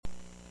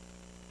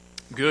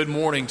Good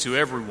morning to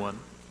everyone.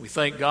 We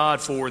thank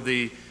God for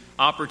the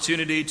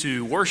opportunity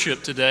to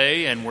worship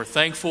today, and we're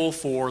thankful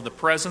for the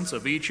presence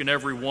of each and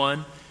every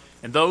one.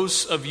 And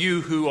those of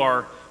you who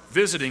are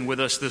visiting with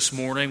us this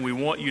morning, we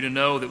want you to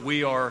know that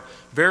we are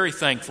very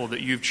thankful that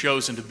you've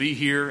chosen to be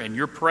here, and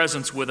your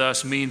presence with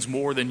us means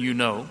more than you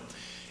know.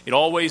 It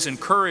always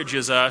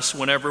encourages us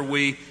whenever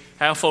we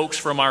have folks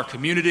from our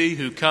community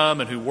who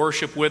come and who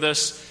worship with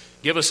us,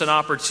 give us an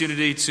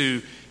opportunity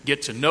to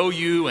get to know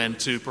you and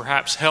to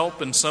perhaps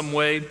help in some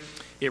way.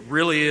 It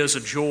really is a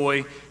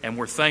joy, and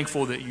we're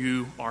thankful that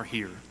you are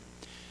here.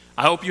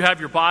 I hope you have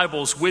your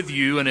Bibles with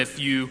you, and if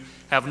you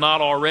have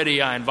not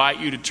already, I invite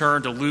you to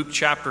turn to Luke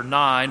chapter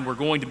 9. We're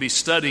going to be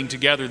studying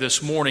together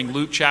this morning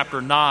Luke chapter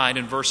 9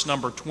 and verse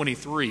number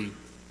 23.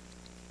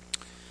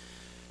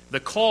 The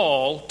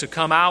call to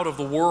come out of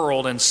the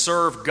world and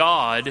serve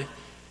God,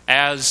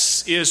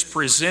 as is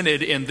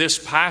presented in this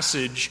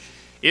passage,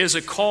 is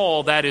a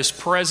call that is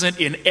present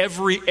in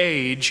every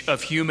age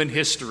of human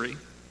history.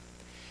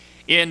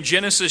 In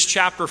Genesis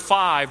chapter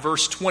 5,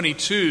 verse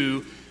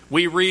 22,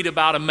 we read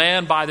about a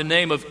man by the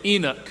name of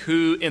Enoch,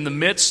 who in the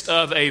midst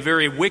of a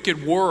very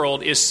wicked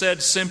world is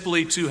said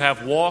simply to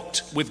have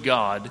walked with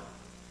God.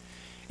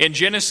 In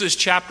Genesis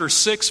chapter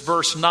 6,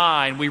 verse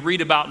 9, we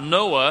read about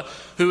Noah,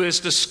 who is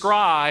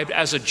described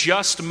as a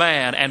just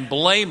man and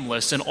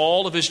blameless in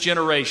all of his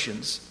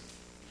generations.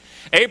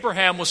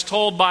 Abraham was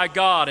told by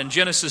God in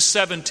Genesis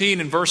 17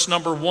 and verse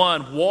number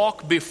 1,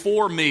 "Walk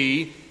before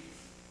me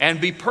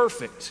and be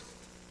perfect."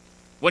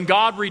 When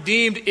God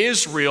redeemed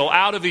Israel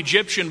out of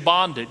Egyptian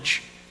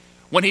bondage,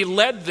 when he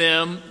led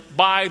them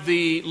by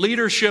the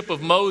leadership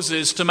of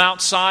Moses to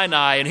Mount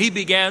Sinai and he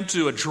began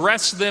to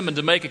address them and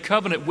to make a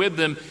covenant with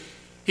them,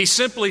 he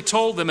simply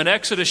told them in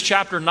Exodus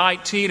chapter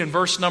 19 and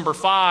verse number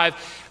 5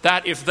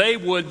 that if they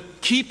would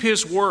keep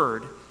his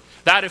word,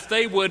 that if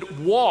they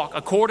would walk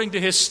according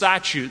to his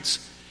statutes,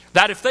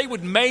 that if they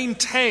would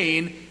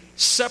maintain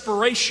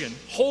separation,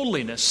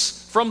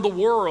 holiness from the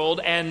world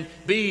and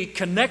be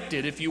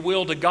connected, if you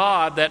will, to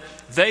God, that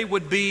they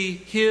would be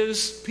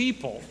his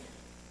people.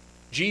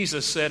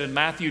 Jesus said in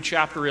Matthew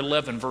chapter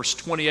 11, verse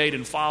 28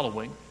 and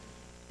following,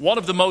 one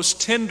of the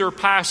most tender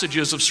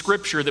passages of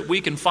Scripture that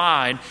we can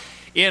find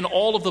in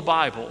all of the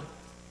Bible.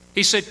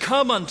 He said,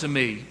 "Come unto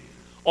me,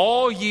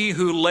 all ye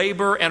who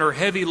labor and are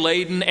heavy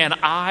laden, and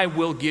I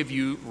will give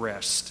you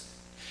rest.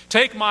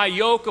 Take my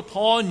yoke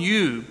upon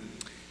you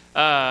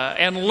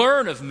and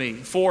learn of me,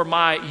 for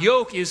my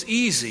yoke is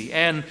easy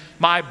and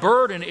my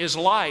burden is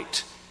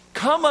light.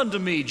 Come unto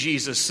me,"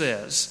 Jesus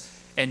says,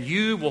 "and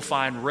you will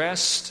find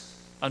rest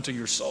unto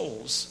your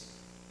souls."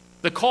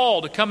 The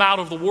call to come out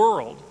of the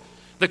world,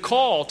 the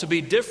call to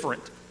be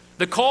different,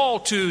 the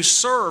call to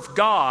serve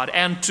God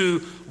and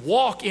to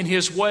walk in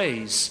his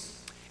ways.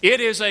 It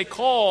is a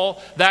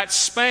call that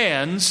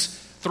spans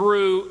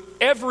through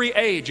every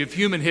age of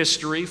human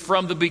history,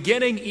 from the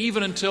beginning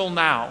even until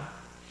now.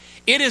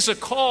 It is a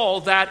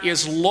call that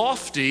is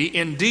lofty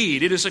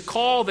indeed. It is a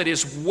call that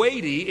is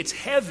weighty, it's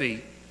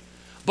heavy.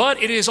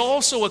 But it is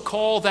also a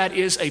call that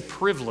is a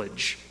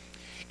privilege.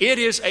 It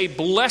is a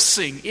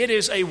blessing. It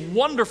is a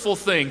wonderful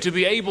thing to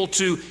be able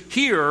to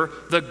hear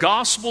the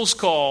gospel's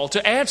call,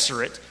 to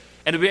answer it,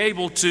 and to be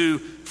able to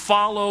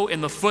follow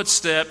in the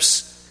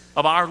footsteps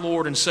of our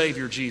Lord and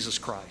Savior Jesus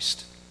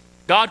Christ.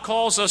 God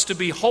calls us to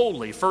be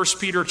holy, 1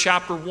 Peter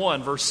chapter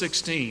 1, verse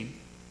 16.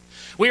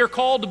 We are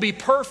called to be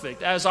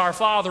perfect as our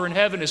Father in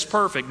heaven is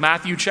perfect,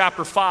 Matthew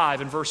chapter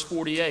 5 and verse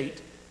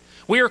 48.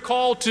 We are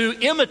called to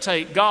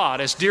imitate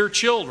God as dear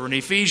children,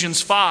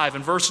 Ephesians 5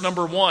 and verse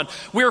number 1.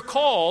 We are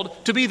called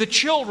to be the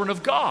children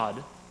of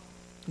God,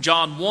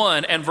 John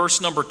 1 and verse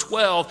number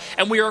 12.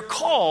 And we are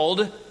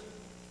called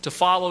to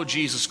follow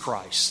Jesus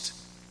Christ.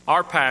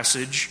 Our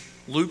passage,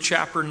 Luke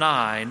chapter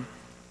 9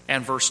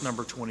 and verse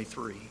number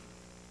 23.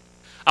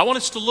 I want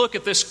us to look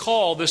at this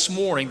call this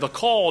morning, the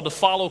call to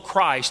follow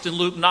Christ in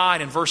Luke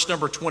 9 and verse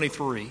number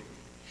 23.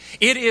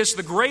 It is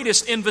the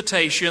greatest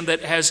invitation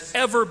that has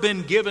ever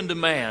been given to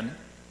man.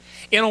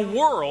 In a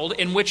world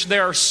in which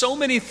there are so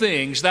many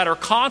things that are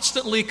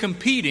constantly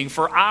competing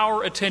for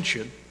our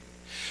attention,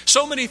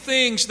 so many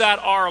things that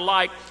are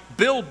like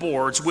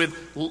billboards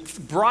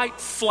with bright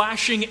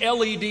flashing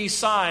LED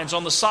signs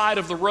on the side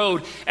of the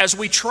road. As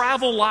we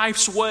travel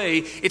life's way,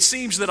 it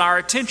seems that our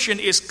attention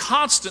is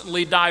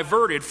constantly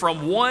diverted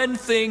from one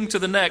thing to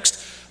the next.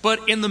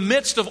 But in the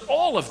midst of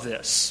all of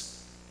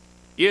this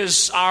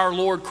is our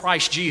Lord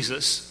Christ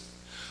Jesus,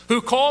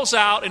 who calls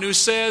out and who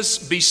says,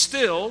 "Be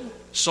still,"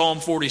 Psalm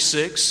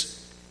 46,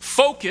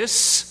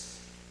 "focus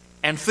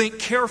and think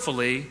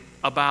carefully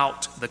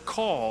about the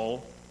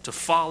call to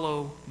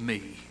follow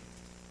me."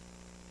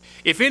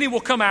 If any will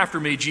come after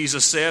me,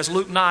 Jesus says,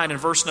 Luke 9 and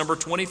verse number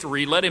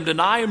 23, "let him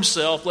deny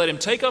himself, let him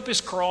take up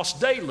his cross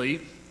daily,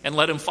 and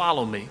let him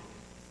follow me."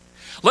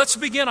 Let's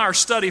begin our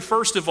study,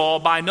 first of all,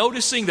 by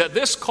noticing that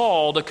this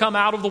call to come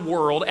out of the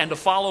world and to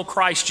follow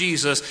Christ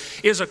Jesus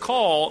is a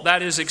call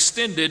that is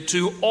extended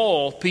to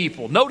all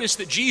people. Notice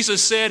that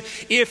Jesus said,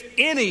 "If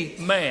any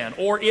man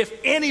or if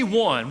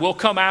anyone will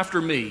come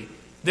after me,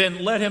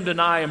 then let him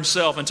deny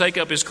himself and take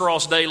up his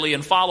cross daily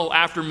and follow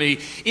after me.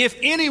 If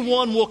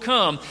anyone will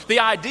come, the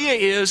idea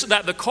is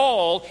that the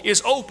call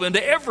is open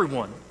to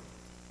everyone.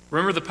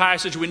 Remember the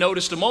passage we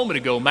noticed a moment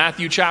ago,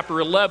 Matthew chapter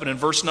 11 and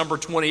verse number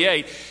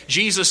 28.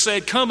 Jesus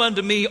said, "Come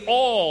unto me,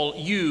 all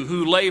you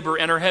who labor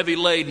and are heavy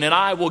laden, and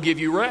I will give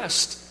you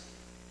rest."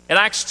 In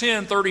Acts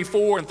 10,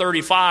 34 and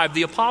 35,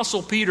 the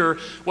Apostle Peter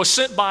was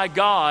sent by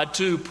God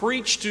to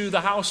preach to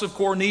the house of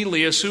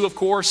Cornelius, who of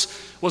course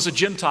was a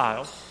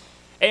Gentile.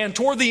 And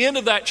toward the end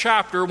of that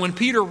chapter, when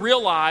Peter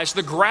realized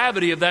the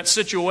gravity of that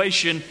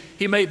situation,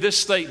 he made this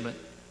statement: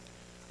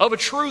 "Of a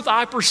truth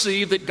I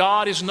perceive that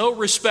God is no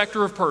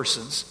respecter of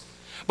persons,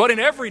 but in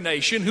every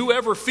nation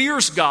whoever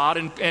fears God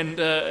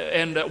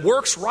and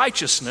works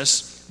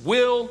righteousness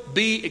will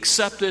be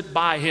accepted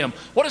by him."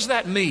 What does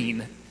that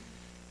mean?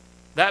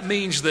 That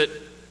means that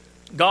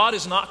God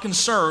is not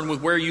concerned with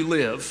where you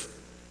live.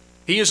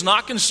 He is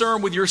not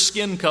concerned with your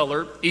skin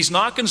color. He's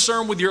not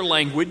concerned with your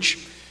language.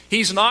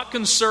 He's not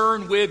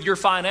concerned with your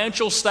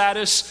financial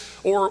status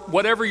or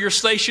whatever your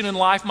station in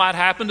life might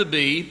happen to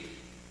be.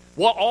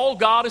 What all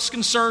God is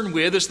concerned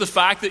with is the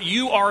fact that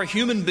you are a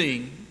human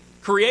being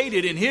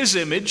created in His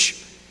image,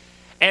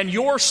 and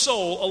your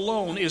soul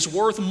alone is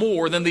worth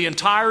more than the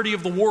entirety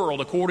of the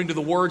world, according to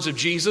the words of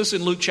Jesus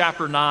in Luke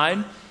chapter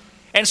 9.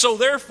 And so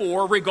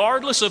therefore,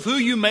 regardless of who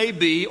you may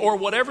be or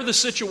whatever the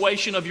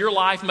situation of your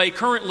life may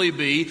currently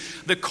be,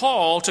 the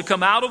call to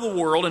come out of the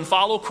world and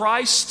follow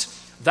Christ,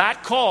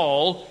 that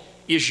call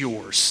is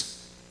yours.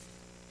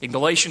 In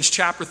Galatians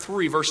chapter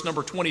 3, verse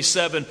number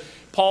 27,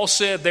 Paul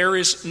said, "There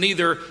is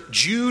neither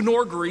Jew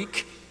nor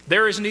Greek,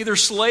 there is neither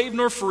slave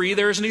nor free,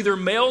 there is neither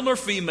male nor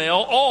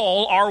female.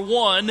 All are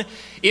one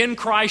in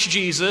Christ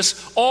Jesus.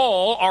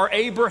 All are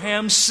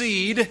Abraham's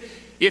seed."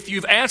 If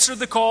you've answered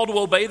the call to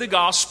obey the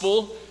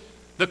gospel,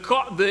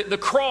 the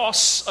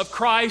cross of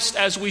Christ,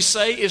 as we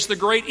say, is the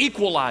great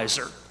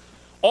equalizer.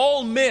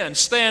 All men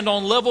stand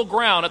on level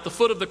ground at the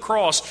foot of the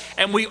cross,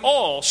 and we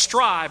all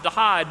strive to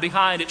hide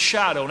behind its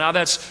shadow. Now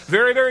that's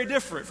very, very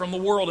different from the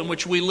world in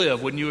which we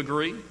live, wouldn't you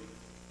agree?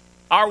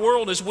 Our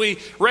world, as we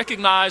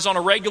recognize on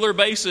a regular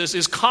basis,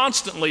 is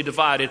constantly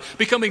divided,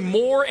 becoming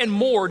more and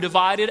more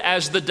divided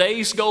as the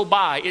days go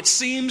by. It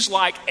seems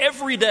like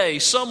every day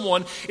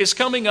someone is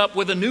coming up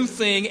with a new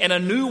thing and a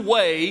new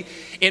way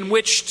in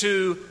which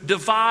to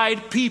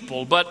divide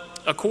people.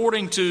 But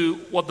according to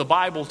what the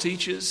Bible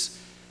teaches,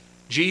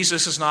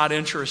 Jesus is not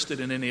interested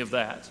in any of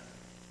that.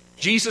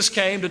 Jesus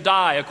came to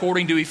die,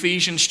 according to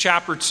Ephesians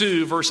chapter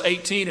 2, verse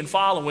 18 and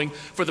following,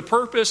 for the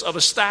purpose of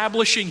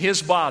establishing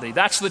His body.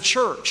 That's the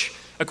church,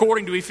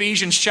 according to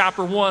Ephesians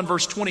chapter 1,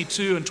 verse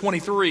 22 and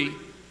 23.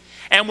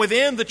 And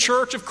within the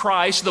church of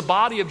Christ, the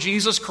body of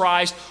Jesus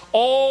Christ,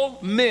 all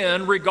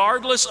men,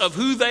 regardless of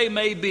who they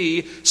may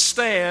be,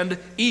 stand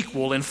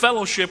equal in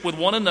fellowship with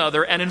one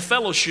another and in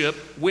fellowship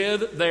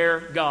with their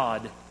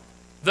God.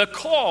 The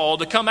call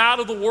to come out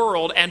of the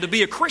world and to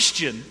be a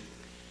Christian,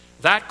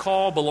 that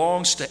call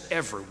belongs to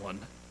everyone,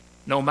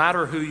 no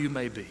matter who you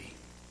may be.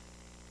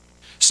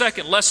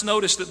 Second, let's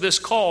notice that this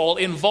call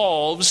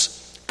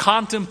involves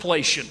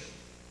contemplation.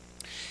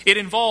 It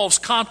involves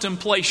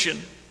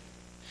contemplation.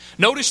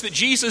 Notice that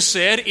Jesus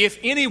said, "If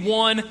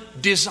anyone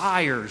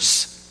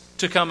desires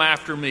to come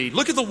after me."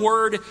 Look at the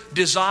word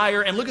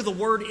desire and look at the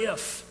word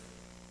if.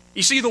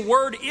 You see, the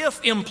word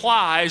if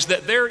implies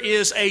that there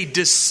is a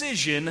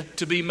decision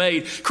to be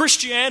made.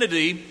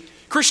 Christianity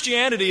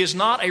is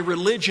not a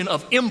religion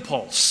of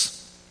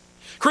impulse.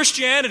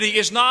 Christianity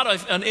is not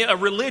a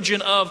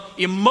religion of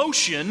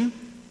emotion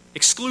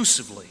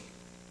exclusively.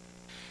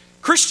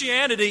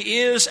 Christianity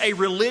is a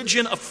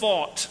religion of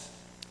thought.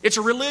 It's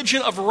a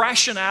religion of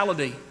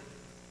rationality.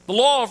 The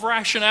law of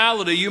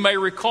rationality, you may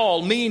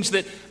recall, means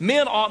that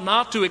men ought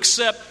not to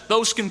accept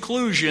those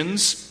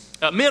conclusions.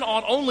 Men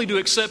ought only to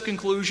accept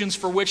conclusions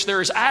for which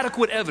there is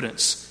adequate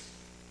evidence.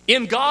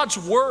 In God's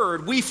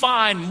Word, we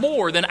find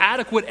more than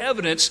adequate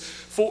evidence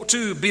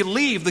to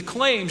believe the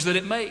claims that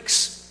it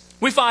makes.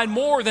 We find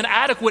more than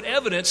adequate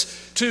evidence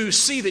to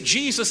see that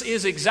Jesus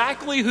is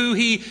exactly who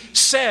He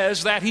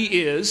says that He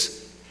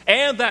is,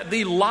 and that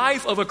the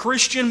life of a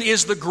Christian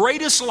is the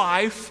greatest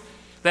life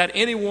that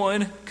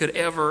anyone could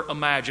ever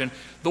imagine.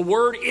 The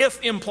word if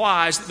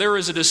implies that there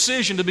is a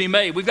decision to be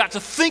made. We've got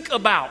to think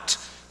about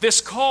this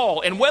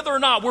call and whether or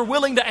not we're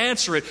willing to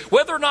answer it,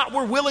 whether or not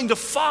we're willing to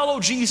follow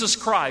Jesus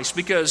Christ,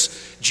 because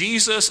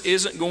Jesus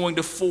isn't going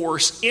to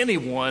force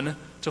anyone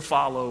to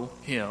follow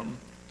Him.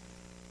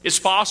 It's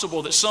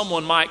possible that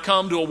someone might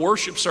come to a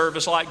worship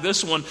service like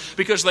this one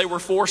because they were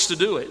forced to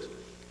do it.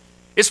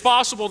 It's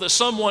possible that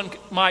someone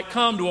might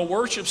come to a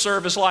worship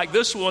service like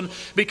this one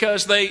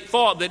because they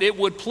thought that it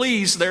would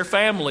please their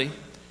family.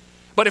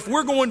 But if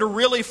we're going to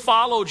really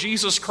follow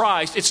Jesus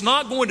Christ, it's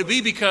not going to be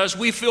because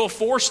we feel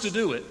forced to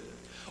do it,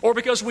 or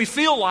because we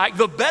feel like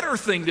the better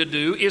thing to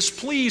do is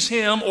please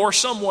Him or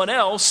someone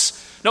else.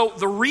 No,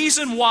 the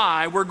reason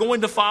why we're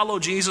going to follow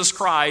Jesus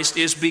Christ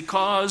is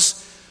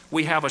because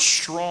we have a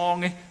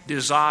strong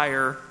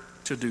desire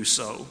to do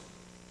so.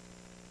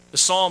 The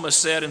psalmist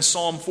said in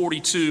Psalm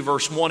 42,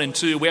 verse 1 and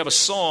 2, we have a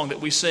song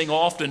that we sing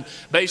often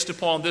based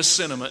upon this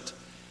sentiment.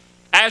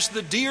 As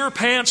the deer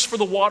pants for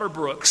the water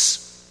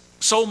brooks,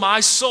 so my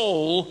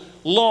soul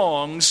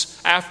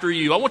longs after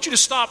you. I want you to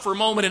stop for a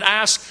moment and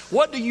ask,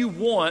 what do you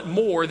want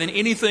more than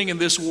anything in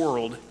this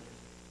world?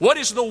 What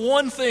is the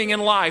one thing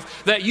in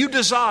life that you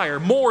desire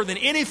more than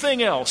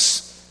anything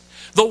else?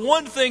 The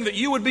one thing that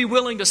you would be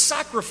willing to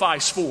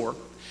sacrifice for?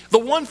 The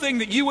one thing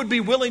that you would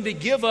be willing to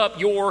give up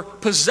your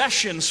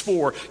possessions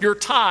for, your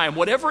time,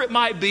 whatever it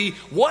might be,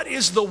 what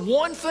is the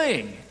one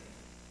thing?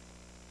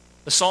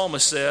 The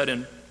psalmist said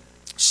in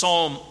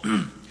Psalm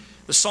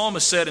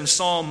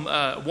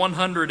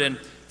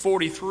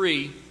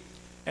 143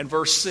 and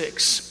verse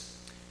 6,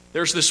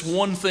 there's this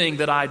one thing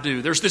that I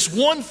do. There's this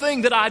one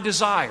thing that I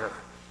desire.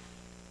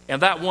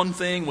 And that one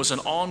thing was an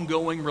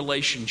ongoing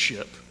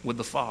relationship with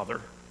the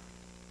Father.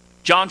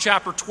 John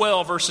chapter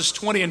 12, verses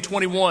 20 and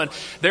 21,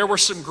 there were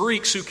some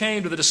Greeks who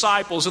came to the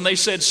disciples and they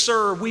said,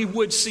 "Sir, we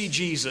would see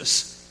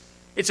Jesus."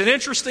 It's an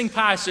interesting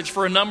passage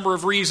for a number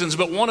of reasons,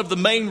 but one of the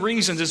main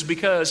reasons is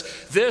because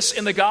this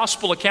in the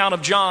gospel account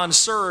of John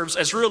serves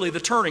as really the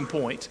turning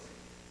point.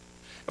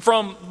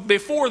 From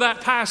before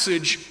that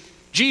passage,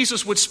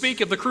 Jesus would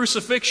speak of the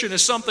crucifixion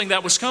as something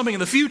that was coming in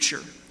the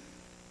future.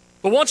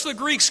 But once the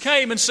Greeks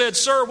came and said,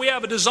 "Sir, we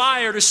have a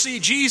desire to see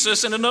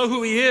Jesus and to know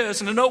who he is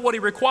and to know what he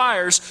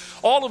requires,"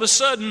 all of a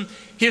sudden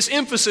his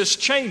emphasis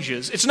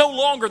changes. It's no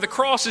longer the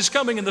cross is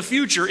coming in the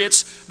future,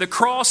 it's the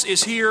cross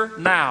is here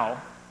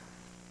now.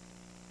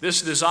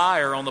 This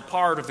desire on the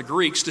part of the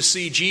Greeks to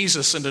see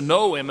Jesus and to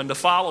know him and to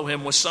follow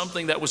him was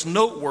something that was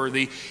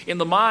noteworthy in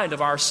the mind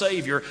of our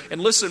Savior.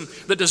 And listen,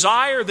 the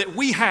desire that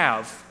we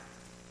have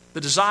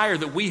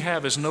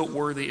is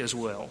noteworthy as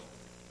well.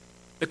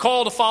 The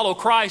call to follow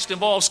Christ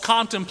involves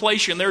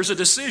contemplation. There's a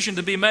decision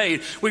to be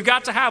made. We've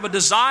got to have a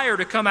desire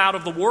to come out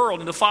of the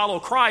world and to follow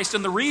Christ.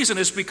 And the reason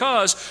is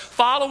because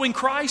following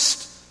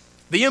Christ,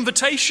 the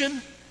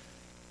invitation,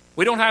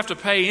 we don't have to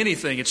pay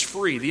anything. It's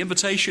free. The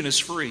invitation is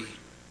free.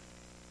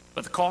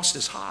 But the cost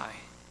is high.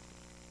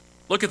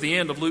 Look at the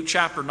end of Luke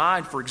chapter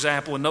 9, for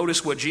example, and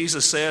notice what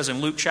Jesus says in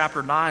Luke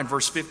chapter 9,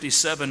 verse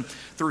 57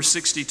 through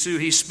 62.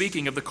 He's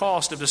speaking of the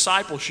cost of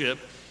discipleship.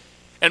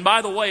 And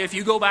by the way, if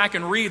you go back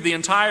and read the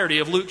entirety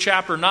of Luke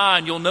chapter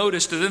 9, you'll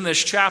notice that in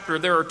this chapter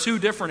there are two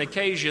different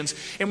occasions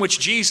in which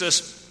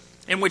Jesus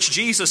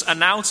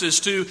announces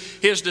to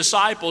his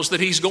disciples that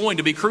he's going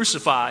to be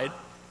crucified.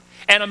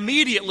 And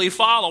immediately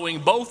following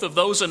both of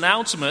those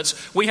announcements,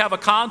 we have a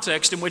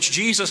context in which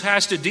Jesus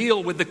has to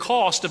deal with the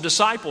cost of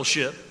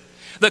discipleship,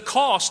 the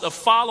cost of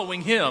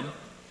following him.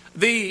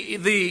 The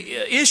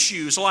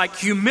issues like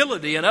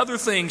humility and other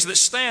things that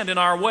stand in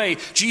our way,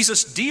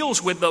 Jesus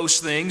deals with those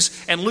things,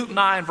 and Luke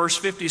 9, verse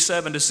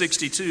 57 to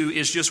 62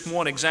 is just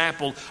one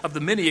example of the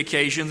many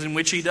occasions in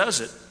which he does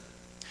it.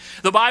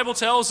 The Bible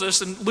tells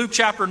us in Luke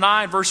chapter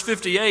 9, verse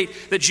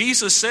 58, that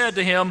Jesus said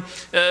to him,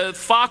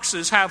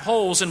 "Foxes have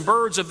holes and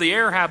birds of the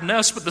air have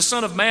nests, but the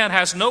Son of Man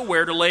has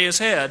nowhere to lay his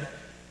head."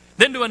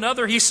 Then to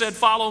another he said,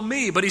 "Follow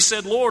me." But he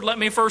said, "Lord, let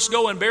me first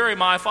go and bury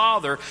my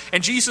father."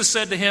 And Jesus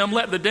said to him,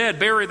 "Let the dead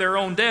bury their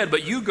own dead,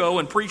 but you go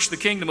and preach the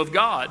kingdom of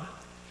God."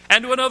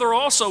 And to another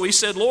also he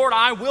said, "Lord,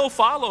 I will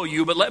follow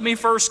you, but let me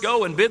first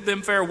go and bid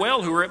them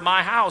farewell who are at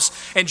my house."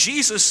 And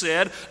Jesus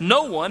said,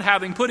 "No one,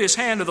 having put his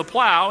hand to the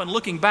plow and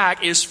looking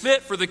back, is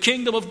fit for the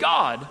kingdom of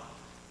God."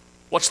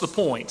 What's the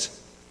point?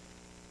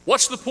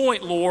 What's the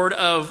point, Lord,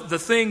 of the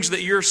things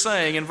that you're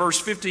saying in verse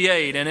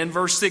 58 and in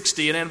verse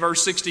 60 and in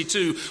verse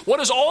 62? What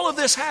does all of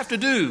this have to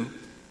do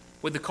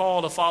with the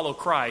call to follow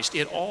Christ?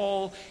 It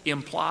all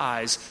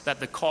implies that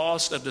the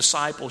cost of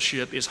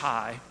discipleship is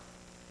high.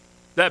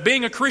 That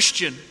being a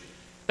Christian,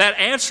 that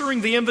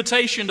answering the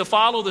invitation to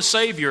follow the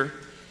Savior,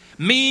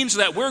 means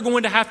that we're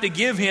going to have to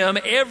give him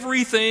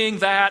everything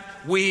that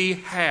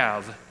we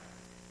have.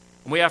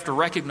 And we have to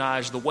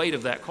recognize the weight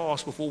of that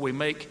cost before we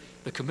make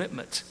the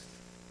commitment.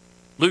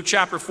 Luke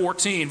chapter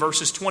 14,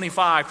 verses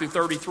 25 through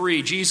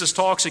 33, Jesus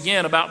talks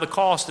again about the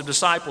cost of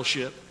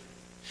discipleship.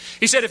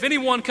 He said, "If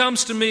anyone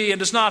comes to me and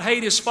does not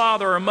hate his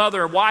father or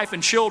mother, wife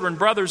and children,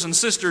 brothers and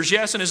sisters,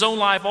 yes, and his own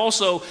life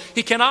also,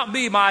 he cannot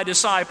be my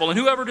disciple. And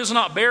whoever does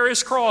not bear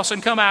his cross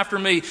and come after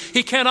me,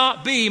 he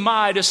cannot be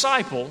my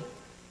disciple."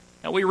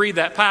 Now we read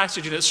that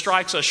passage and it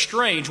strikes us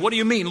strange. What do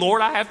you mean,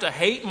 Lord, I have to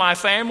hate my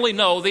family?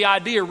 No, the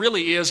idea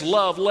really is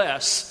love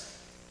less.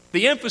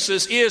 The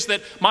emphasis is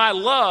that my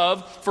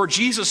love for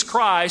Jesus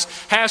Christ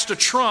has to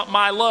trump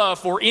my love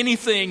for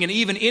anything and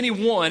even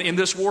anyone in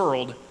this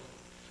world.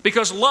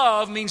 Because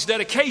love means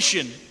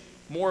dedication.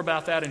 More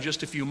about that in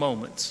just a few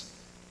moments.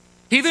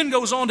 He then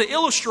goes on to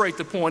illustrate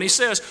the point. He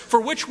says,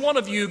 "For which one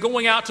of you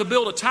going out to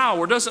build a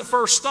tower doesn't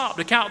first stop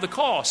to count the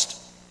cost?"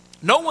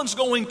 No one's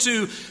going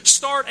to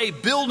start a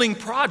building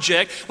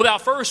project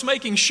without first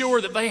making sure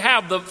that they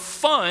have the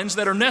funds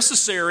that are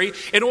necessary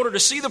in order to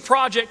see the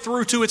project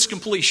through to its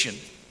completion.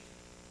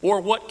 Or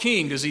what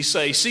king, does he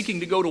say, seeking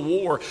to go to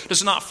war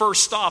does not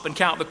first stop and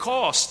count the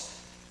cost?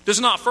 does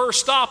not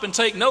first stop and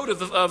take note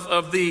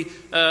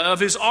of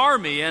his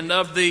army and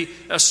of the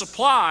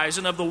supplies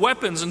and of the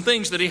weapons and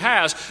things that he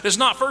has, does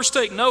not first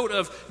take note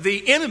of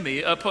the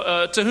enemy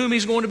to whom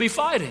he's going to be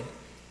fighting.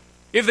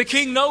 If the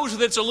king knows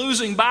that it's a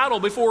losing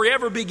battle before he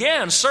ever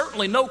begins,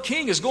 certainly no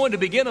king is going to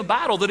begin a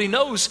battle that he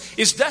knows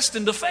is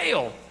destined to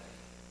fail.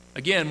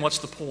 Again, what's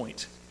the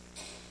point?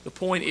 The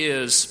point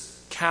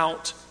is,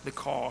 count the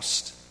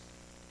cost.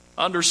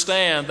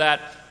 Understand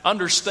that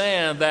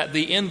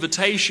the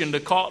invitation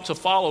to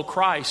follow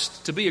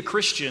Christ, to be a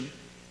Christian,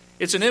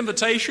 it's an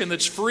invitation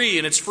that's free,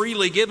 and it's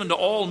freely given to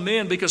all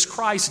men because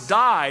Christ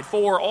died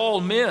for all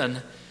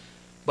men.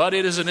 But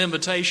it is an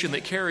invitation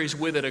that carries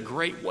with it a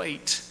great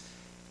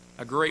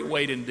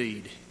weight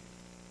indeed.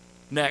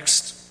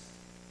 Next,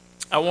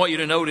 I want you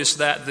to notice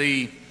that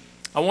the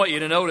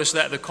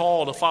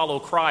call to follow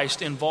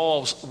Christ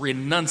involves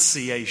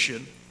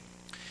renunciation.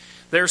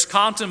 There's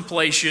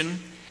contemplation,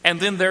 and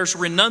then there's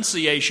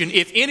renunciation.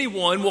 If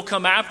anyone will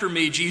come after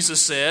me,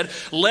 Jesus said,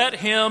 let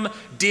him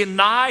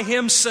deny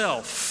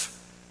himself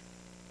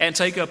and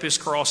take up his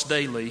cross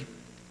daily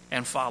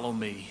and follow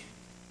me.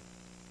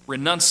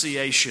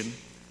 Renunciation.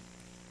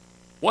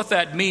 What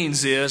that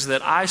means is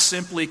that I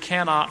simply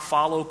cannot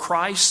follow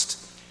Christ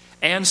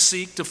and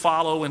seek to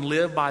follow and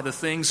live by the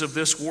things of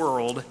this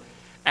world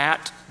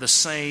at the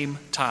same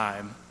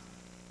time.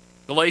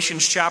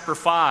 Galatians chapter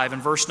 5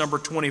 and verse number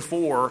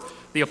 24,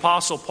 the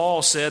Apostle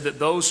Paul said that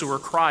those who are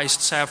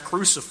Christ's have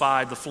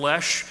crucified the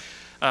flesh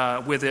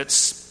with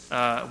its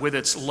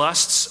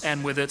lusts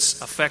and with its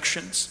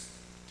affections.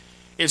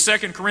 In 2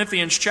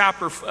 Corinthians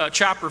chapter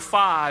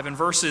 5 and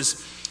verses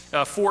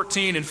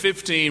 14 and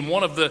 15,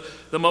 one of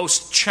the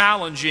most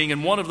challenging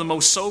and one of the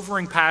most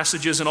sobering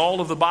passages in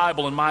all of the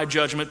Bible, in my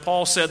judgment,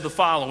 Paul said the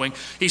following.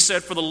 He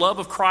said, for the love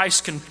of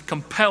Christ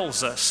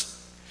compels us,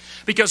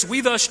 because we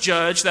thus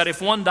judge that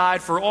if one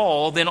died for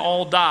all, then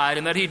all died,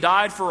 and that he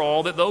died for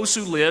all, that those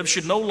who live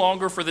should no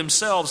longer for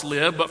themselves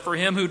live, but for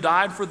him who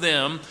died for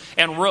them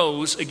and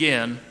rose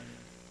again.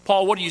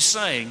 Paul, what are you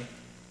saying?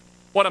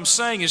 What I'm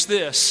saying is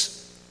this.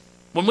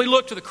 When we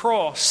look to the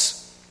cross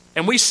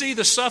and we see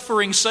the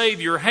suffering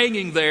Savior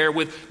hanging there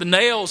with the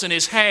nails in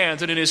his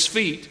hands and in his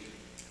feet,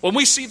 when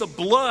we see the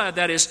blood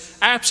that is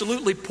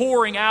absolutely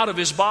pouring out of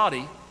his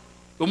body,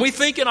 when we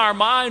think in our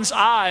mind's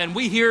eye and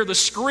we hear the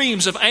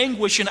screams of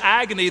anguish and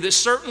agony that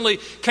certainly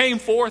came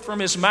forth from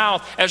his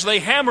mouth as they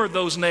hammered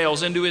those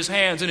nails into his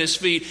hands and his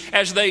feet,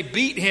 as they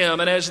beat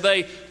him and as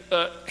they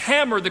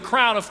hammered the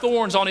crown of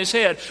thorns on his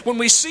head, when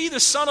we see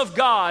the Son of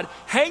God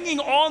hanging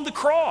on the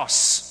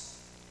cross,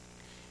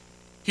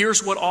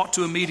 here's what ought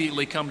to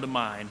immediately come to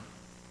mind.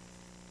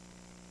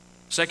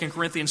 2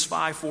 Corinthians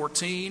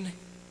 5:14,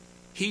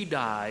 he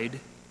died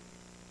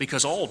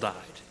because all died.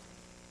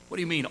 What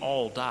do you mean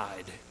all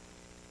died?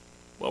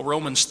 Well,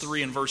 Romans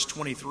 3 and verse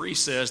 23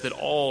 says that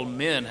all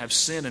men have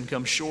sinned and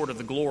come short of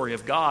the glory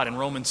of God. And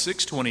Romans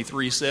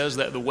 6:23 says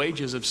that the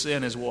wages of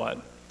sin is what?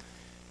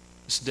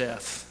 It's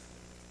death.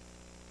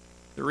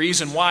 The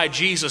reason why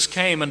Jesus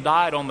came and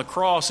died on the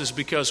cross is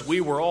because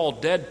we were all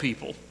dead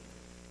people.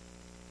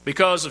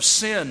 Because of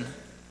sin.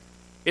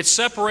 It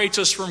separates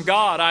us from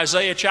God.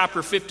 Isaiah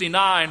chapter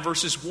 59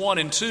 verses 1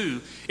 and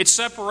 2. It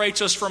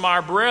separates us from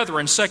our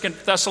brethren. 2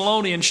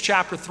 Thessalonians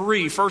chapter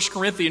 3, 1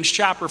 Corinthians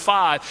chapter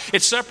 5.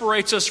 It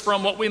separates us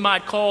from what we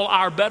might call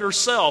our better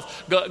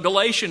self.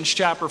 Galatians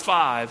chapter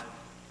 5.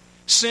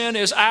 Sin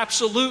is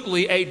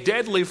absolutely a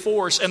deadly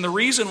force, and the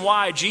reason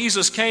why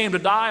Jesus came to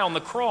die on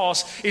the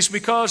cross is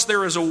because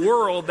there is a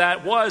world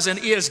that was and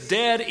is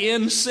dead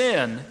in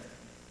sin.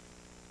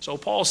 So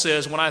Paul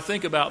says, when I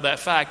think about that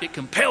fact, it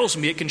compels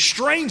me, it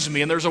constrains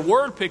me, and there's a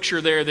word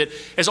picture there that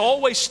has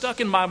always stuck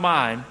in my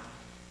mind.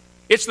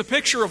 It's the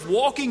picture of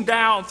walking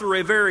down through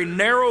a very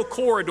narrow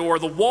corridor,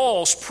 the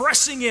walls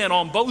pressing in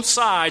on both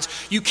sides.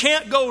 You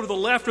can't go to the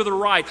left or the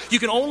right. You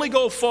can only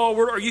go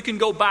forward or you can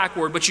go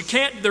backward, but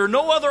there are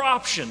no other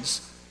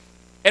options.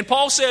 And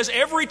Paul says,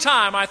 every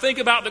time I think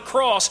about the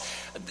cross,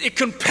 it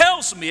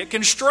compels me, it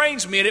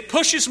constrains me, and it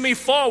pushes me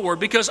forward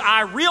because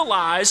I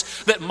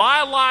realize that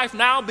my life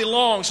now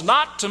belongs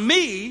not to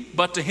me,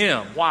 but to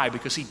him. Why?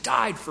 Because he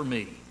died for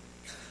me.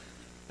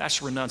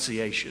 That's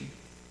renunciation.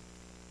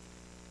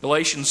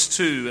 Galatians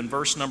 2 and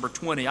verse number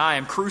 20, I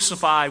am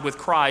crucified with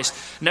Christ.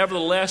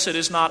 Nevertheless, it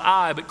is not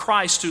I, but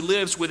Christ who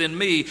lives within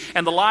me.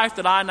 And the life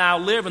that I now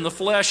live in the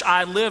flesh,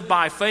 I live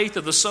by faith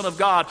of the Son of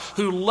God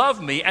who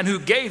loved me and who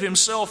gave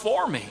himself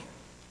for me.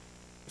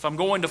 If I'm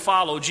going to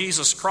follow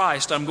Jesus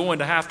Christ, I'm going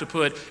to have to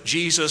put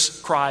Jesus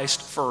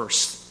Christ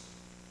first.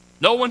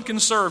 No one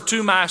can serve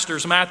two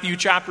masters, Matthew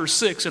chapter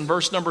 6 and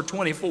verse number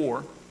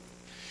 24.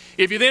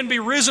 If you then be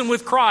risen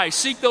with Christ,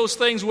 seek those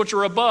things which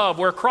are above,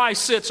 where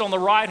Christ sits on the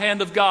right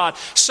hand of God.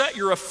 Set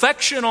your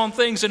affection on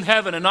things in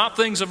heaven and not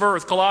things of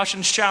earth.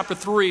 Colossians chapter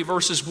 3,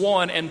 verses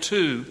 1 and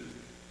 2.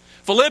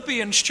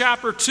 Philippians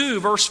chapter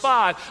 2, verse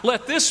 5.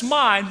 Let this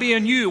mind be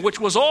in you, which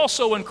was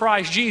also in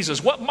Christ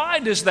Jesus. What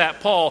mind is that,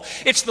 Paul?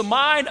 It's the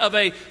mind of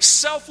a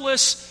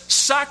selfless,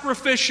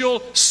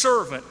 sacrificial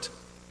servant.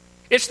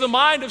 It's the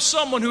mind of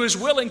someone who is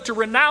willing to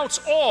renounce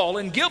all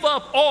and give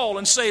up all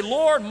and say,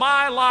 Lord,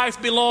 my life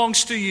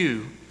belongs to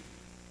you.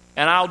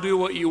 And I'll do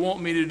what you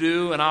want me to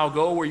do, and I'll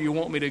go where you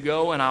want me to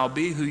go, and I'll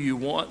be who you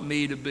want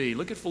me to be.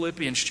 Look at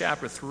Philippians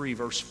chapter 3,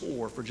 verse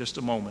 4 for just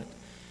a moment.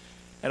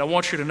 And I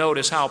want you to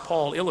notice how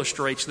Paul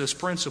illustrates this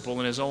principle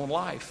in his own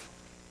life.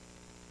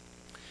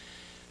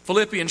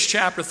 Philippians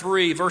chapter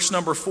 3, verse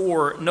number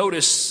 4,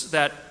 notice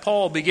that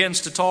Paul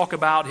begins to talk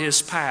about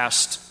his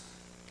past.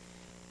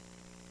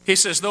 He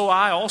says, though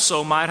I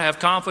also might have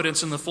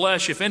confidence in the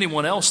flesh, if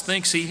anyone else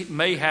thinks he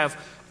may have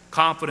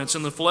confidence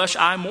in the flesh,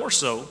 I more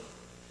so.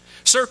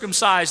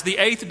 Circumcised the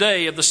 8th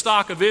day of the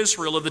stock of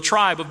Israel of the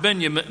tribe of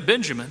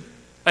Benjamin,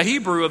 a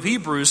Hebrew of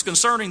Hebrews,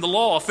 concerning the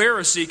law, a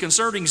Pharisee,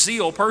 concerning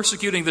zeal,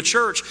 persecuting the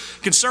church,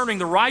 concerning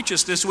the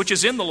righteousness which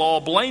is in the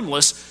law,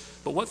 blameless.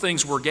 But what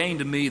things were gained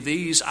to me,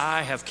 these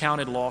I have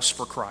counted loss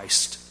for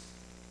Christ.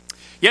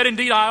 Yet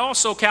indeed I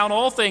also count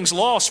all things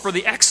lost for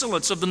the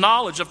excellence of the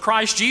knowledge of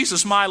Christ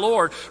Jesus my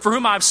Lord, for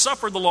whom I have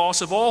suffered the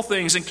loss of all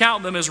things, and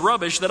count them as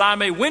rubbish, that I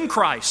may win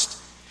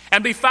Christ,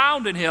 and be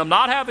found in him,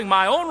 not having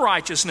my own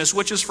righteousness,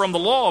 which is from the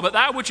law, but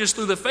that which is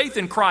through the faith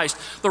in Christ,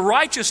 the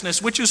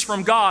righteousness which is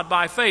from God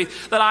by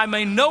faith, that I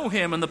may know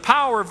him and the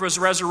power of his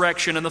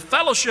resurrection and the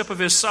fellowship of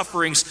his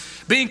sufferings,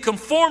 being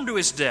conformed to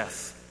his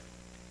death,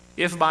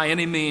 if by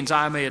any means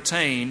I may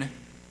attain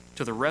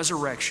to the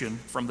resurrection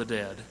from the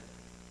dead.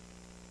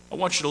 I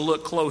want you to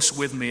look close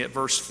with me at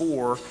verse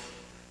 4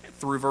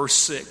 through verse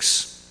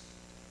 6.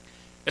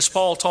 As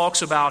Paul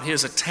talks about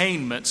his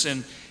attainments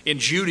in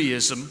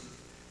Judaism,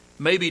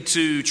 maybe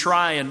to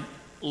try and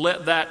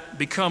let that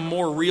become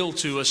more real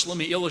to us, let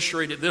me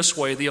illustrate it this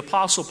way. The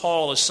Apostle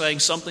Paul is saying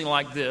something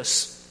like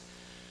this.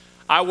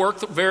 I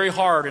worked very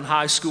hard in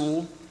high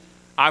school.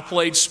 I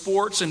played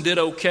sports and did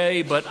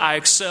okay, but I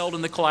excelled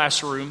in the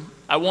classroom.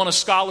 I won a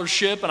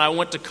scholarship and I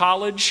went to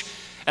college,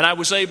 and I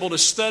was able to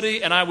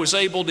study, and I was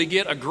able to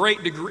get a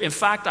great degree. In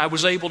fact, I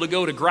was able to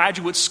go to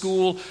graduate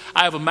school.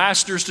 I have a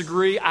master's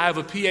degree. I have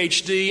a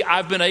PhD.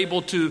 I've been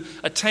able to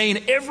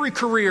attain every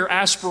career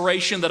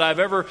aspiration that I've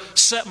ever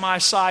set my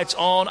sights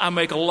on. I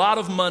make a lot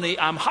of money.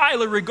 I'm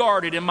highly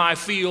regarded in my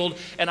field,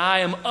 and I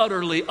am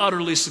utterly,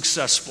 utterly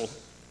successful.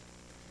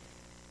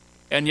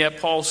 And yet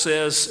Paul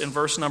says in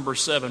verse number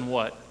 7,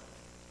 what?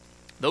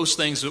 Those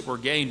things that were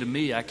gained to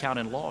me, I count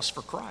in loss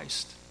for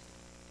Christ.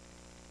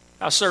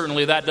 Now,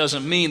 certainly that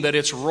doesn't mean that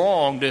it's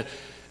wrong to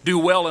do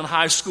well in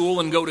high school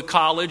and go to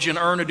college and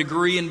earn a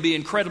degree and be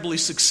incredibly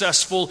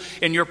successful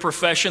in your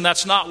profession.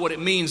 That's not what it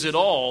means at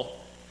all.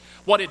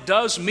 What it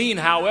does mean,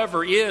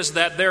 however, is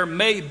that there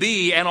may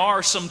be and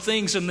are some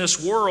things in this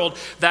world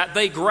that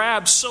they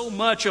grab so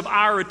much of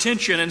our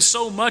attention and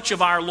so much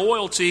of our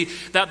loyalty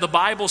that the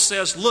Bible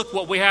says, look,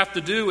 what we have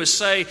to do is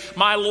say,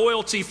 my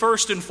loyalty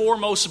first and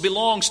foremost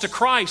belongs to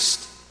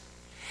Christ.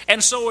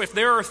 And so if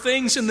there are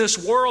things in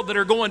this world that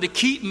are going to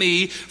keep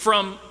me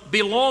from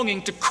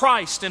belonging to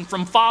Christ and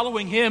from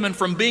following him and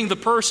from being the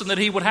person that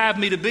he would have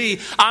me to be,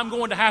 I'm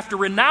going to have to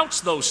renounce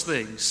those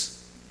things.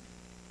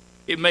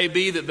 It may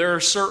be that there are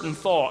certain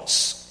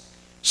thoughts,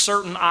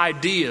 certain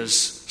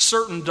ideas,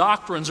 certain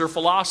doctrines or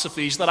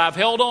philosophies that I've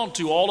held on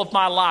to all of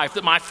my life,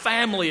 that my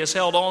family has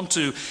held on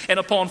to. And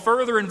upon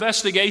further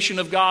investigation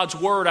of God's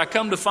Word, I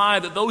come to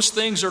find that those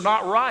things are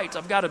not right.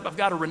 I've got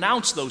to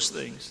renounce those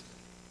things.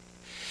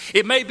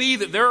 It may be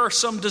that there are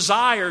some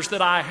desires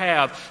that I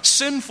have,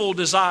 sinful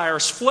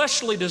desires,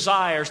 fleshly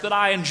desires that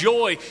I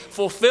enjoy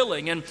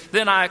fulfilling. And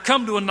then I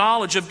come to a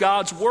knowledge of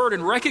God's Word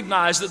and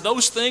recognize that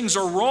those things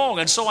are wrong,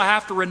 and so I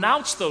have to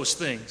renounce those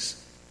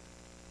things.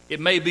 It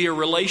may be a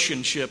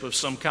relationship of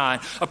some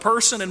kind, a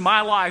person in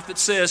my life that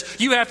says,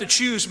 you have to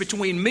choose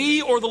between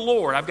me or the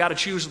Lord. I've got to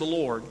choose the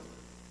Lord.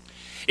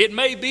 It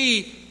may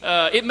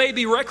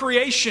be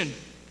recreation.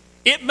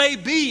 It may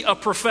be a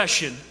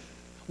profession.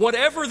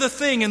 Whatever the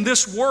thing in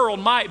this world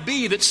might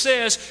be that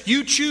says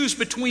you choose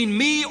between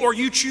me or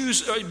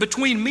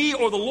between me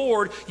or the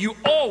Lord, you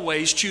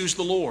always choose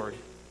the Lord.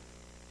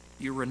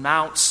 You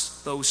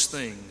renounce those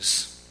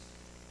things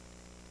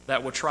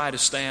that will try to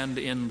stand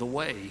in the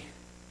way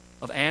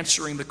of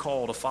answering the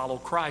call to follow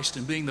Christ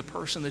and being the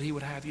person that he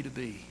would have you to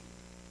be.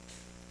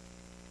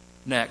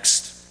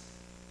 Next,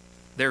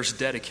 there's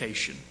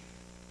dedication.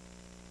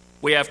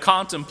 We have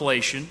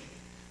contemplation,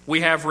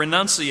 we have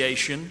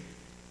renunciation,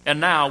 and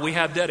now we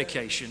have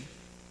dedication.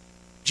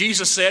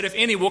 Jesus said, if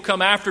any will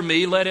come after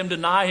me, let him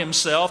deny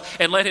himself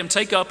and let him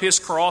take up his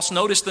cross.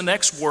 Notice the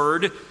next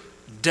word,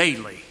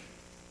 daily.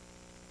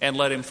 And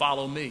let him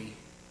follow me.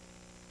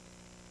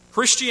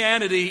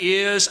 Christianity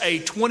is a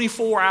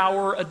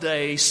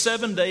 24-hour-a-day,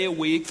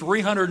 7-day-a-week,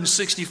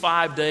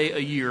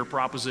 365-day-a-year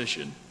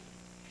proposition.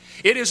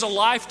 It is a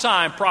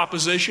lifetime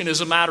proposition,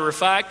 as a matter of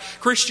fact.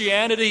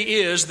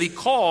 Christianity is the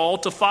call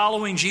to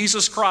following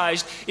Jesus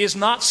Christ is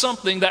not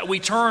something that we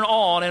turn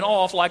on and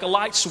off like a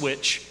light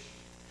switch.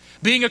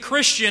 Being a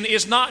Christian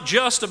is not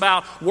just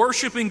about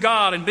worshiping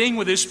God and being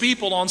with His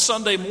people on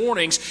Sunday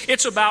mornings.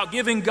 It's about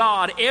giving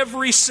God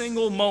every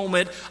single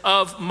moment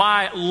of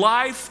my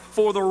life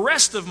for the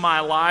rest of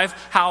my life,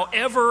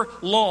 however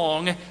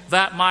long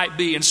that might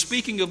be. And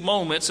speaking of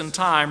moments and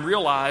time,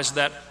 realize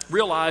that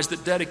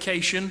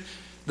dedication,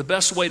 the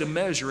best way to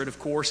measure it, of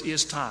course,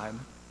 is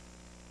time.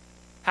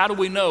 How do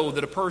we know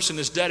that a person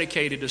is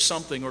dedicated to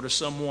something or to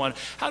someone?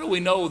 How do we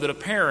know that a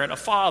parent, a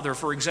father,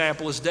 for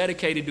example, is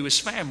dedicated to his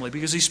family?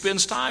 Because he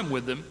spends time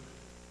with them,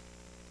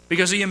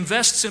 because he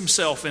invests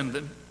himself in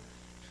them,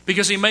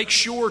 because he makes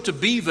sure to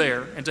be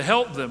there and to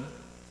help them.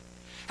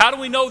 How do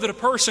we know that a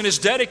person is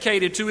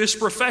dedicated to his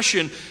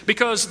profession?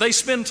 Because they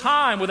spend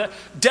time with that.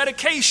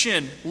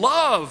 Dedication,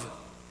 love,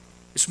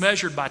 is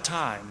measured by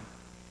time.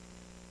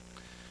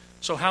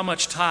 So how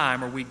much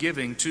time are we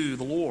giving to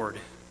the Lord?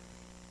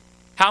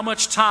 How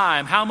much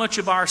time, how much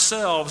of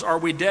ourselves are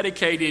we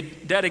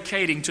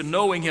dedicating to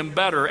knowing Him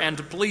better and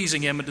to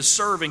pleasing Him and to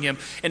serving Him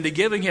and to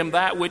giving Him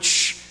that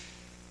which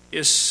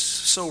is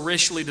so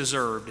richly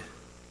deserved?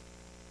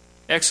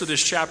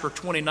 Exodus chapter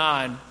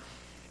 29,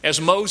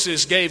 as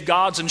Moses gave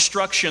God's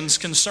instructions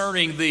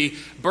concerning the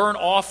burnt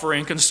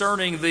offering,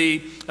 concerning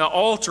the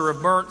altar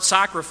of burnt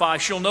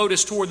sacrifice, you'll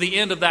notice toward the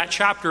end of that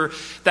chapter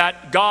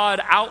that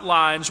God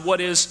outlines what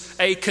is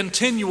a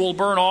continual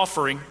burnt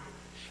offering.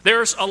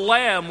 There's a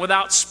lamb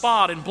without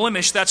spot and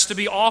blemish that's to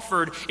be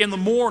offered in the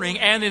morning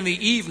and in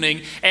the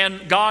evening.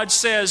 And God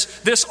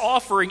says this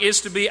offering is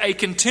to be a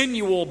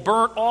continual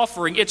burnt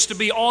offering. It's to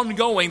be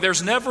ongoing.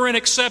 There's never an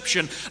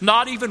exception.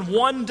 Not even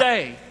one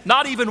day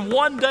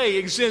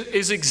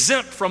is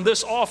exempt from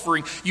this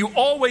offering. You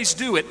always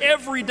do it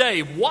every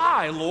day.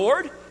 Why,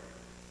 Lord?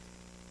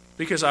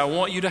 Because I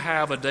want you to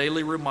have a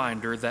daily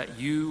reminder that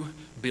you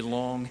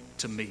belong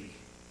to me.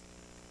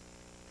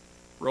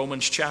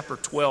 Romans chapter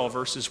 12,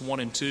 verses 1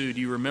 and 2.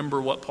 Do you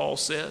remember what Paul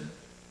said?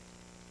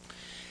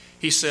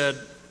 He said,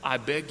 I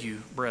beg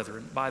you,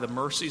 brethren, by the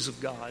mercies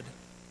of God,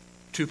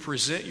 to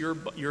present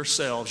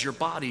yourselves, your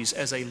bodies,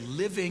 as a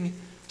living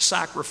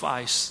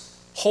sacrifice,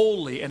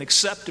 holy and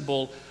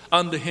acceptable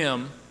unto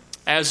Him,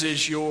 as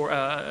is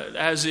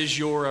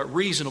your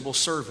reasonable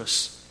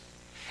service.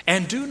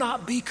 And do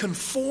not be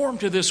conformed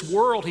to this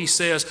world, he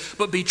says,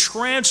 but be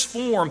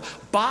transformed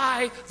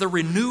by the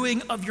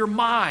renewing of your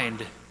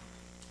mind.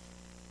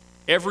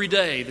 Every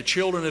day, the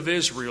children of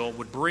Israel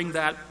would bring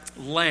that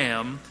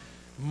lamb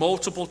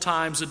multiple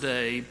times a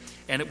day,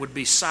 and it would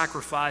be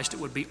sacrificed. It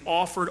would be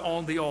offered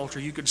on the altar.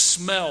 You could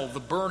smell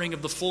the burning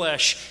of the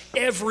flesh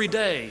every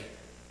day.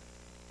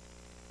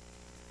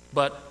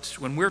 But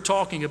when we're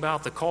talking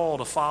about the call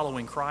to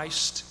following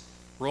Christ,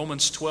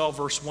 Romans 12,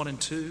 verse 1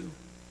 and 2,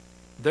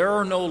 there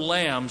are no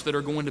lambs that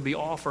are going to be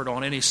offered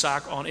on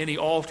any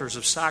altars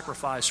of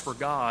sacrifice for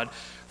God.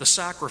 The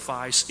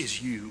sacrifice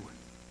is you.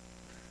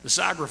 The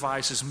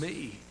sacrifice is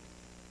me.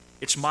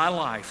 It's my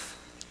life.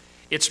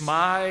 It's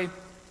my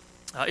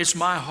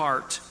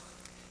heart.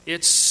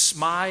 It's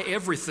my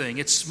everything.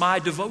 It's my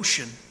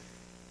devotion.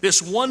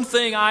 This one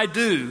thing I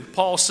do,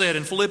 Paul said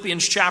in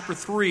Philippians chapter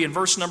 3 and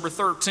verse number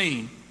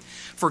 13,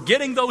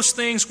 forgetting those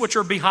things which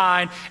are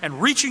behind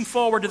and reaching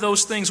forward to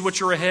those things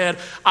which are ahead,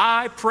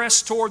 I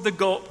press toward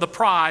the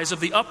prize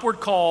of the upward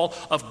call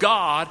of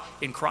God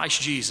in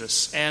Christ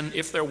Jesus. And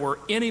if there were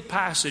any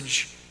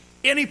passage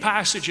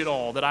at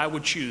all that I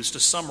would choose to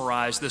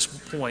summarize this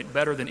point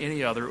better than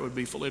any other, it would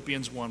be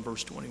Philippians 1,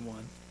 verse 21.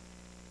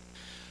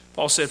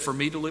 Paul said, for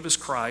me to live is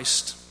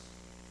Christ,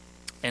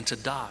 and to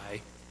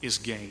die is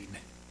gain.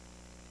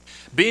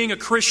 Being a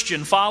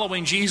Christian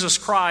following Jesus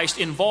Christ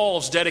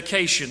involves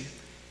dedication.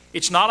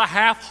 It's not a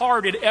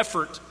half-hearted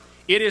effort.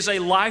 It is a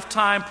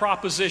lifetime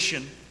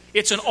proposition.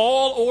 It's an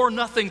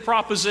all-or-nothing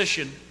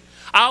proposition.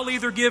 I'll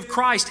either give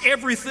Christ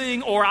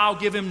everything or I'll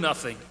give Him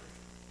nothing.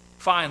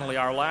 Finally,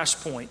 our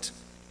last point.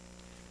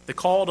 The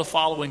call to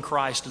following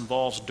Christ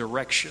involves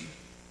direction.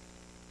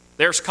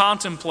 There's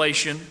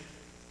contemplation,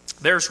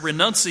 there's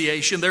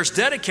renunciation, there's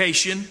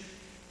dedication,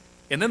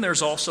 and then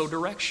there's also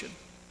direction.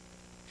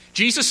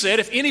 Jesus said,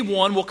 if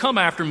anyone will come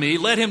after me,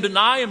 let him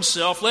deny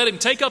himself, let him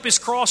take up his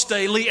cross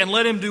daily, and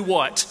let him do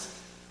what?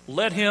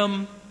 Let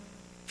him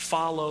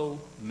follow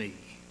me.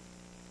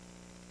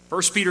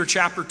 1 Peter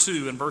chapter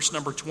 2 and verse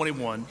number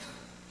 21.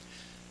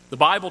 The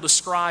Bible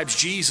describes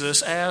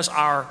Jesus as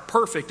our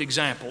perfect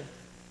example.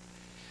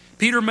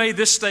 Peter made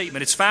this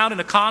statement. It's found in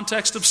a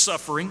context of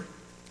suffering.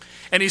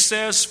 And he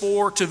says,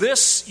 for to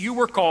this you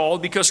were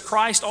called, because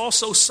Christ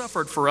also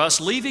suffered for us,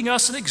 leaving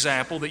us an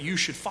example that you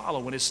should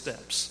follow in His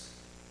steps.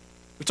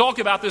 We talked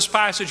about this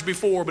passage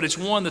before, but it's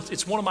one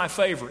of my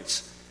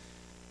favorites.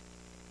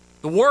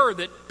 The word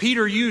that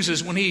Peter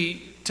uses when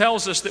he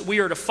tells us that we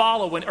are to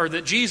follow, or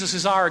that Jesus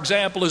is our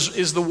example,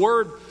 is the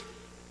word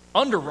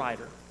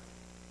underwriter.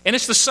 And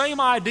it's the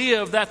same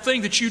idea of that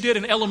thing that you did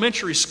in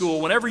elementary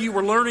school whenever you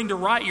were learning to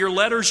write your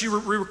letters,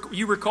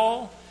 you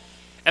recall.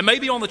 And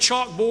maybe on the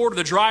chalkboard or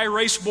the dry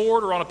erase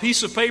board or on a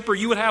piece of paper,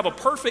 you would have a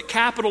perfect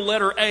capital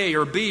letter A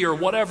or B or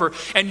whatever.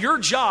 And your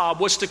job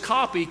was to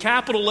copy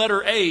capital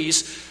letter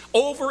A's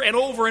over and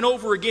over and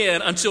over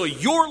again until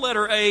your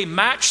letter A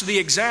matched the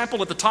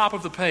example at the top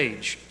of the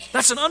page.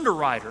 That's an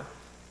underwriter.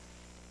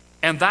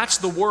 And that's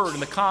the word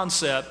and the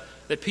concept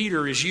that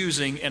Peter is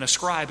using and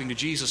ascribing to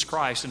Jesus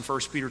Christ in 1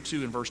 Peter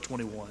 2 and verse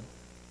 21.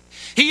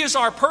 He is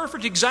our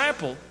perfect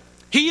example.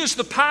 He is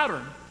the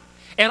pattern.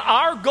 And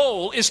our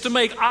goal is to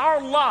make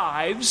our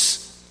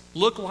lives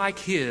look like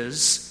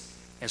His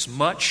as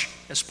much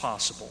as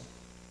possible.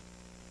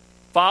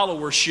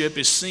 Followership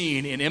is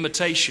seen in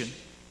imitation.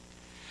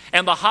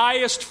 And the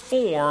highest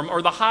form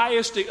or the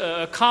highest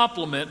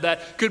compliment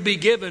that could be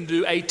given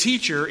to a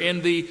teacher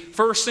in the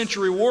first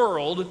century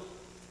world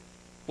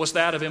was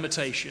that of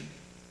imitation.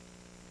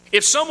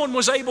 If someone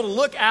was able to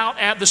look out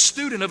at the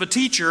student of a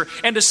teacher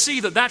and to see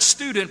that that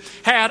student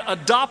had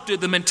adopted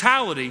the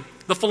mentality,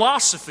 the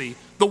philosophy,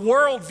 the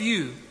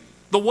worldview,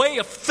 the way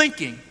of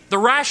thinking, the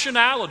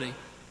rationality,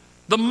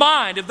 the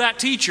mind of that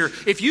teacher,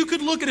 if you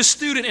could look at a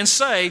student and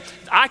say,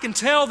 I can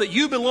tell that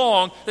you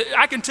belong,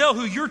 I can tell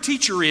who your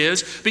teacher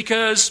is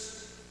because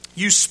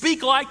you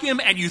speak like him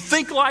and you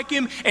think like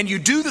him and you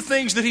do the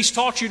things that he's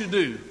taught you to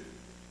do,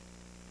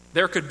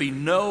 there could be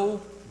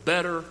no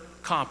better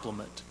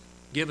compliment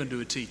given to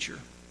a teacher.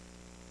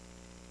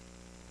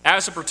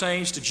 As it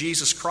pertains to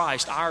Jesus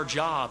Christ, our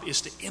job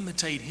is to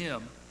imitate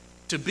Him,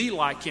 to be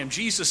like Him.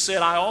 Jesus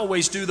said, I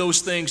always do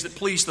those things that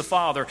please the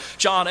Father.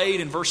 John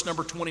 8 and verse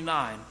number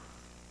 29.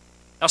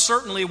 Now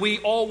certainly we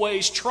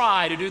always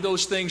try to do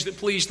those things that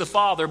please the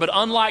Father, but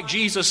unlike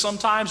Jesus,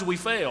 sometimes we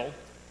fail.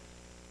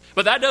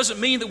 But that doesn't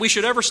mean that we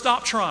should ever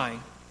stop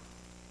trying.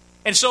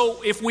 And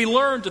so if we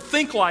learn to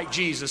think like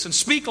Jesus and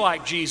speak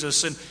like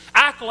Jesus and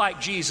act like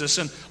Jesus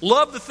and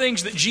love the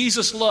things that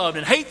Jesus loved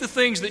and hate the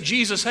things that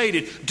Jesus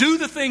hated, do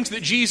the things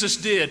that Jesus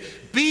did,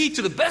 be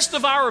to the best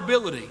of our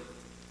ability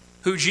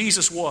who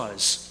Jesus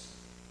was,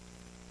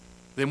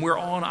 then we're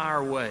on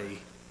our way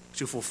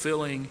to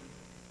fulfilling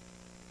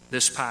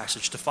this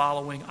passage, to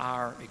following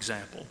our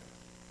example.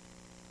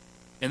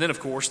 And then,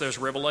 of course, there's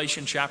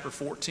Revelation chapter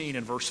 14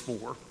 and verse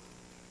 4.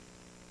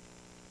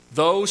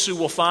 Those who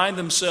will find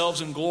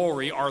themselves in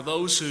glory are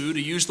those who,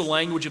 to use the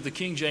language of the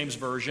King James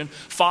Version,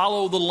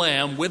 follow the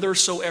Lamb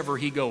whithersoever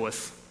He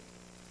goeth.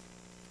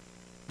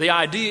 The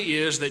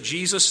idea is that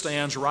Jesus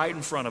stands right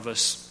in front of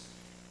us,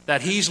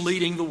 that He's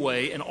leading the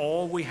way, and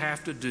all we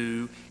have to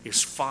do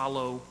is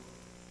follow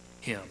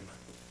Him.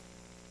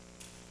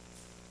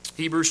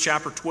 Hebrews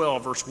chapter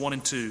 12, verse 1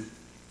 and 2.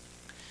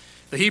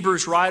 The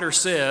Hebrews writer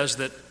says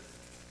that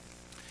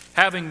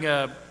having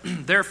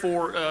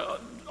therefore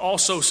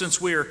also,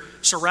 since we are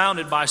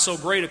surrounded by so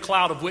great a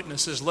cloud of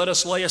witnesses, let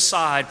us lay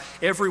aside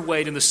every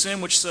weight and the sin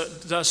which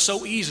does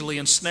so easily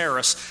ensnare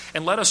us,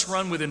 and let us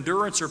run with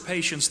endurance or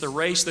patience the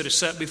race that is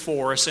set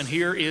before us. And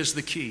here is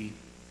the key.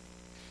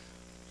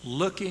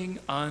 Looking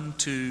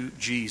unto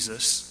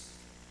Jesus,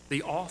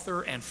 the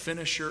author and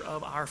finisher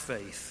of our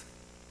faith,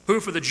 who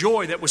for the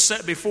joy that was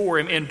set before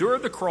Him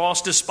endured the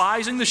cross,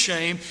 despising the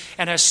shame,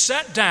 and has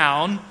sat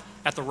down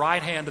at the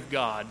right hand of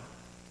God.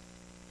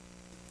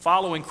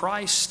 Following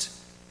Christ,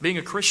 being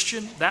a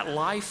Christian, that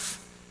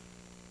life,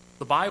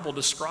 the Bible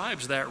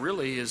describes that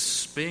really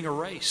as being a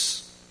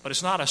race. But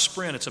it's not a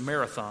sprint, it's a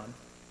marathon.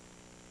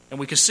 And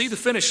we can see the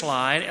finish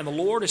line, and the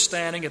Lord is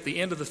standing at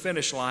the end of the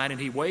finish line, and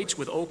He waits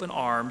with open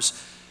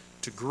arms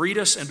to greet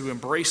us and to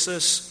embrace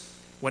us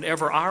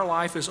whenever our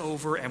life is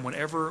over and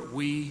whenever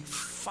we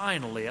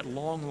finally, at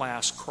long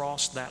last,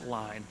 cross that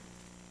line.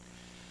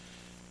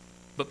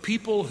 But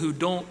people who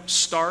don't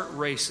start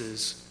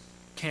races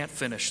can't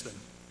finish them.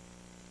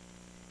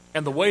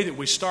 And the way that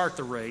we start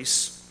the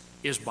race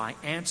is by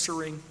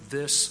answering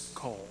this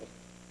call.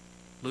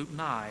 Luke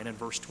 9 and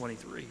verse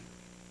 23.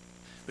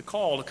 The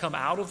call to come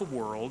out of the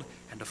world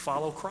and to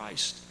follow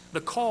Christ.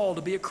 The call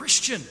to be a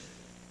Christian.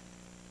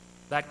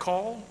 That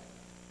call,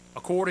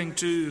 according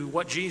to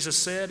what Jesus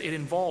said, it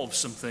involves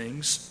some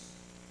things.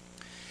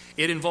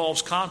 It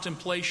involves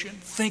contemplation,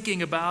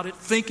 thinking about it,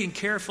 thinking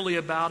carefully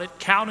about it,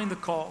 counting the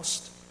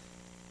cost.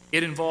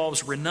 It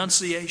involves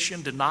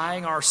renunciation,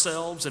 denying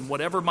ourselves and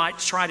whatever might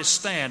try to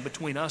stand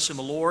between us and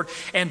the Lord,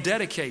 and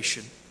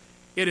dedication.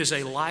 It is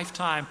a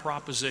lifetime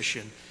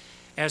proposition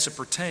as it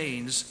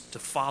pertains to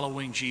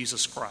following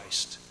Jesus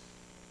Christ.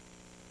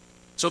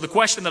 So the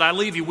question that I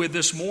leave you with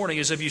this morning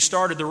is, have you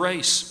started the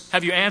race?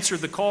 Have you answered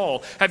the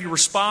call? Have you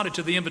responded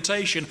to the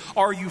invitation?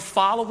 Are you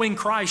following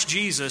Christ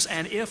Jesus?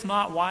 And if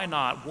not, why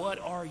not? What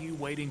are you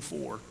waiting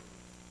for?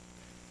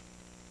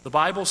 The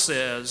Bible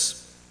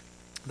says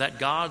that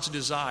God's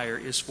desire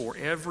is for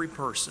every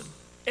person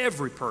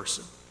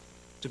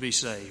to be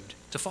saved,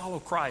 to follow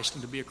Christ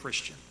and to be a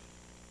Christian.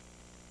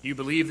 You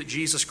believe that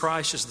Jesus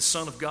Christ is the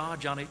Son of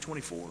God, John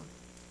 8:24.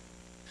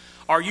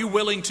 Are you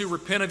willing to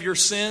repent of your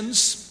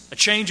sins? A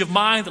change of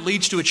mind that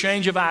leads to a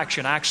change of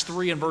action, Acts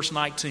 3 and verse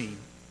 19.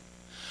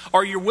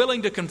 Are you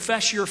willing to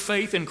confess your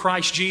faith in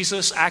Christ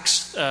Jesus,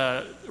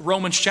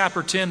 Romans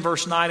chapter 10,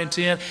 verse 9 and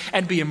 10,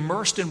 and be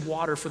immersed in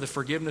water for the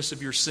forgiveness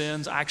of your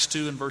sins, Acts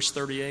 2 and verse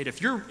 38?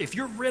 If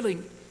you're really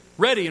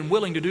ready and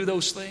willing to do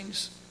those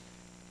things,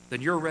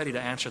 then you're ready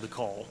to answer the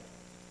call.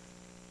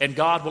 and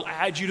God will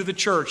add you to the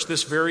church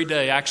this very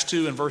day, Acts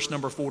 2 and verse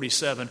number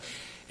 47.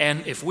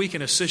 And if we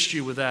can assist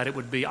you with that, it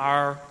would be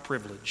our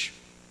privilege.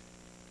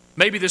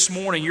 Maybe this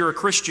morning you're a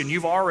Christian,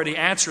 you've already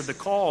answered the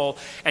call,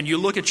 and you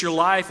look at your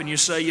life and you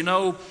say,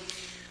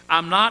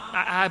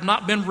 I've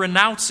not been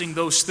renouncing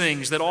those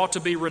things that ought to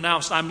be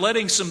renounced. I'm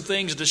letting some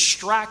things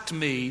distract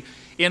me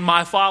in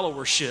my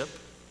followership.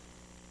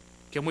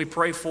 Can we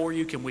pray for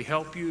you? Can we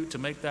help you to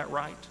make that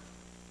right?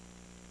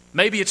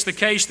 Maybe it's the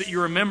case that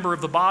you're a member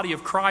of the body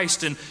of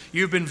Christ and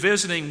you've been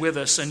visiting with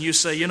us and you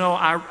say,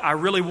 I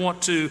really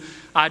want to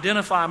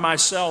identify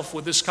myself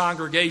with this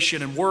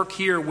congregation and work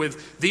here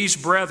with these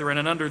brethren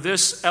and under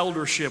this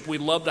eldership.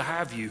 We'd love to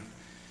have you.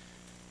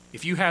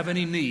 If you have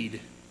any need,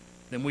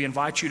 then we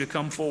invite you to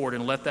come forward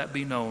and let that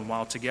be known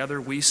while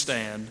together we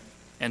stand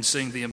and sing the